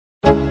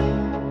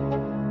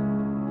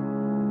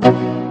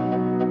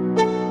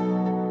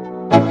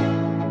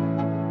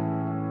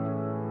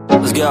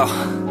Let's go.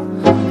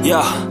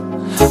 Yeah,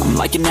 I'm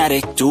like an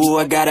addict, do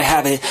I gotta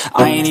have it.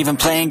 I ain't even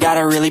playing, got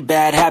a really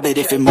bad habit.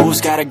 If it moves,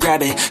 gotta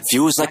grab it,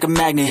 fuse like a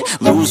magnet.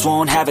 Lose,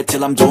 won't have it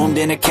till I'm doomed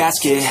in a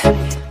casket.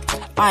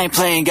 I ain't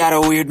playing, got a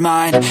weird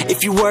mind.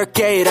 If you work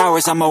 8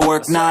 hours, I'ma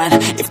work 9.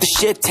 If the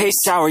shit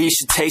tastes sour, you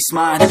should taste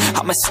mine.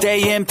 I'ma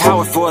stay in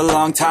power for a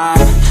long time.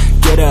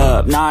 Get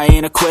up, nah, I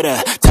ain't a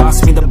quitter.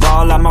 Toss me the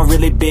ball, I'm a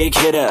really big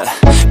hitter.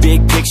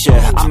 Big picture,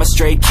 I'm a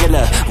straight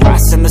killer.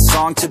 Rising the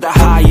song to the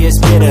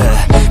highest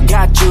bidder.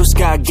 Got juice,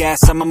 got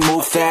gas, I'ma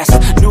move fast.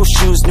 New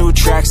shoes, new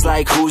tracks,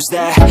 like who's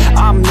that?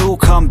 I'm new,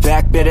 come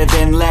back, better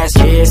than last.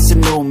 Yeah, it's a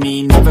new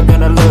me, never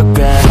gonna look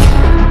back.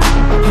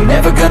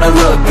 Never gonna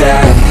look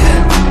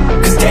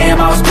back. Cause damn,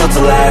 I was built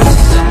to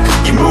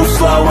last. You move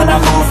slow and I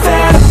move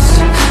fast,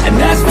 and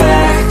that's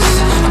facts.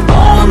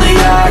 Only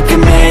I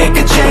can make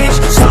a change.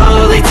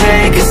 Slowly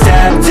take a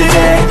step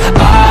today.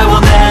 I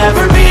will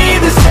never be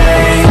the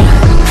same.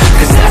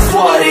 Cause that's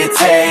what it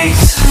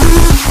takes.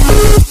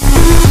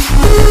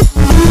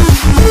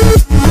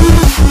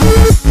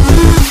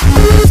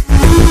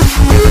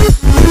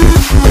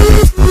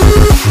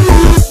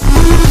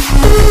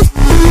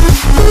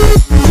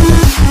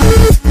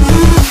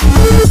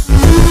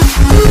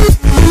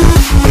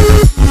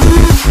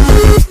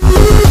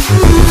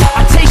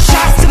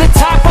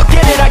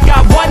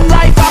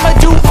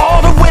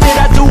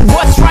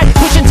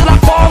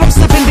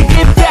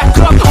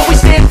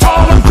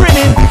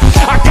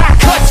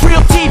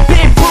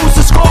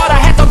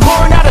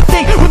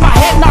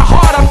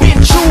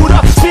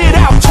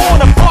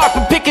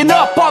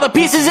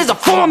 Pieces is a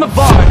form of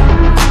art.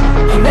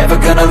 I'm never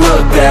gonna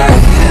look back.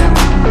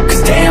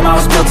 Cause damn, I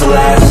was built to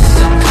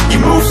last. You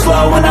move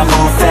slow and I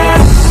move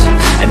fast,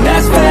 and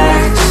that's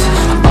facts.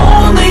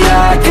 Only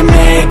I can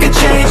make a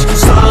change.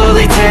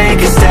 Slowly take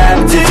a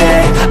step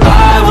today.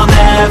 I will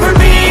never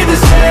be the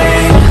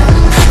same.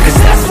 Cause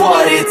that's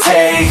what it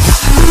takes.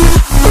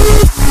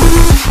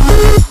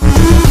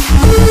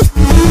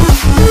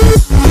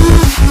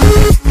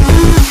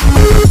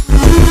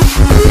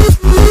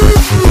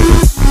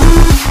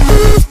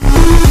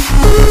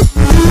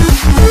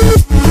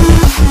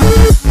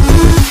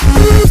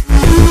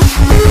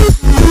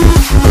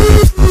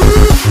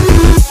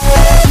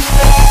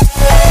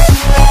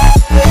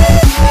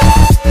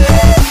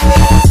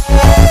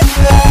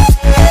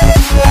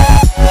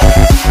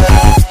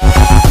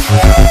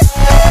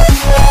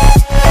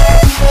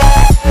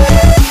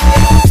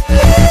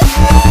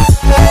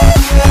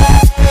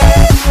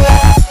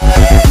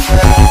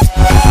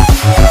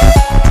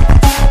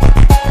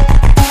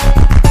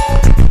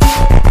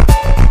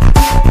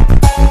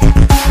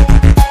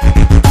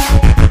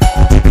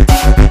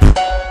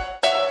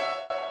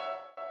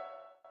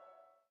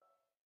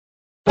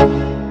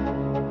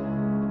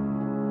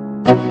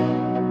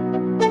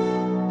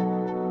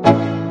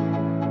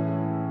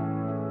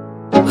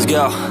 Let's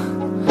go.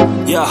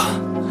 Yeah,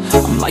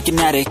 I'm like an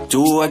addict,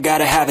 do I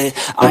gotta have it.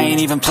 I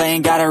ain't even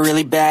playing, got a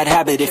really bad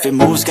habit. If it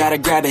moves, gotta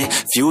grab it,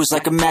 fuse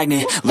like a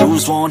magnet.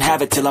 Lose, won't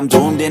have it till I'm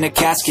doomed in a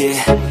casket.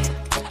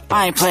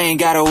 I ain't playing,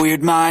 got a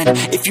weird mind.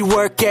 If you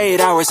work 8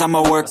 hours,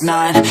 I'ma work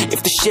 9.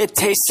 If the shit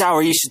tastes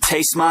sour, you should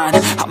taste mine.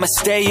 I'ma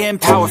stay in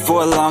power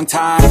for a long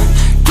time.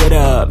 Get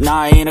up,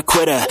 nah, I ain't a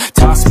quitter.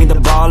 Toss me the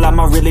ball, I'm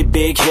a really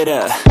big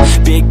hitter.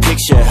 Big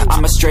picture,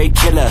 I'm a straight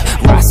killer.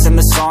 Rising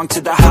the song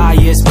to the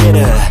highest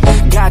bidder.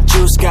 Got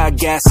juice, got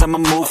gas, I'ma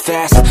move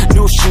fast.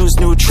 New shoes,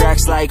 new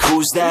tracks, like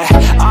who's that?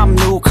 I'm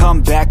new,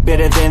 come back,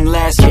 better than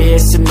last. Yeah,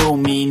 it's a new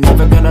me,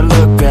 never gonna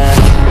look back.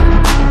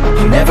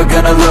 Never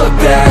gonna look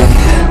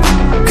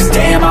back. Cause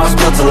damn, I was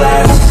built to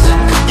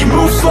last. You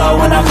move slow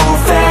and I move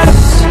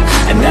fast,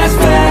 and that's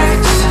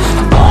facts.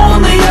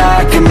 Only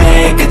I can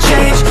make a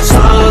change.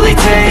 Slowly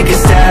take a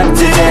step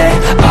today.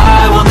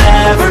 I will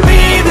never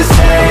be the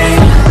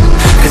same.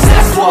 Cause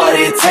that's what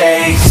it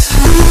takes.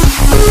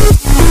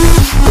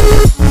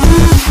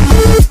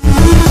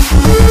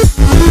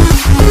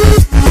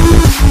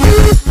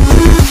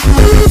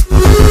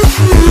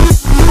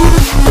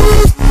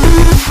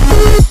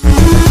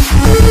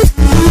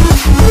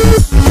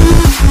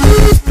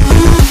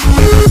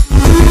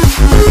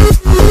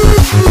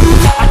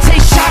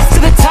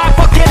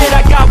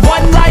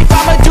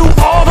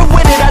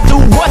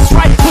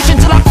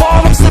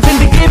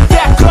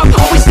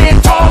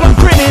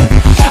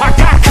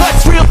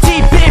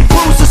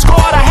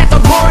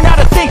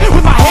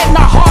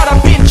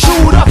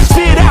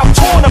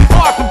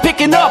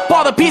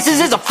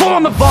 Pieces is a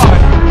form of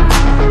art.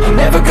 I'm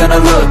never gonna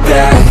look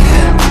back.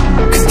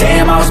 Cause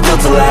damn, I was built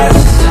to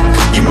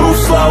last. You move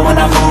slow and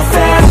I move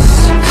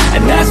fast,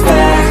 and that's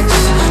facts.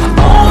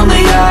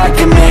 Only I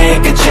can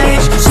make a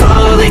change.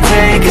 Slowly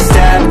take a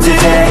step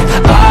today.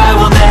 I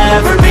will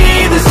never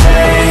be the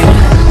same.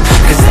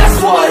 Cause that's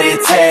what it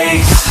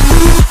takes.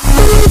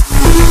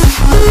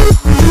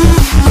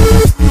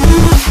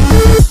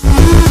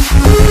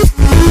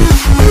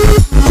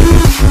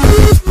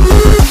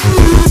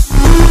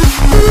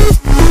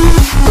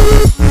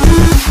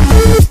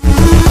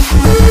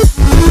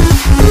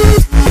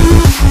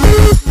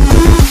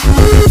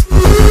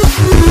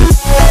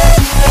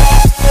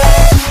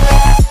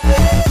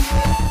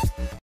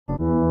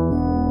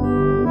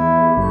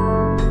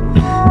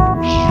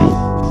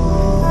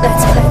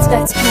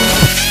 That's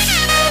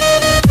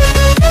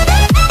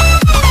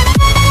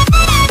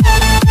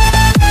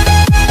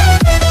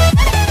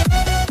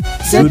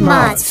Good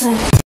maths.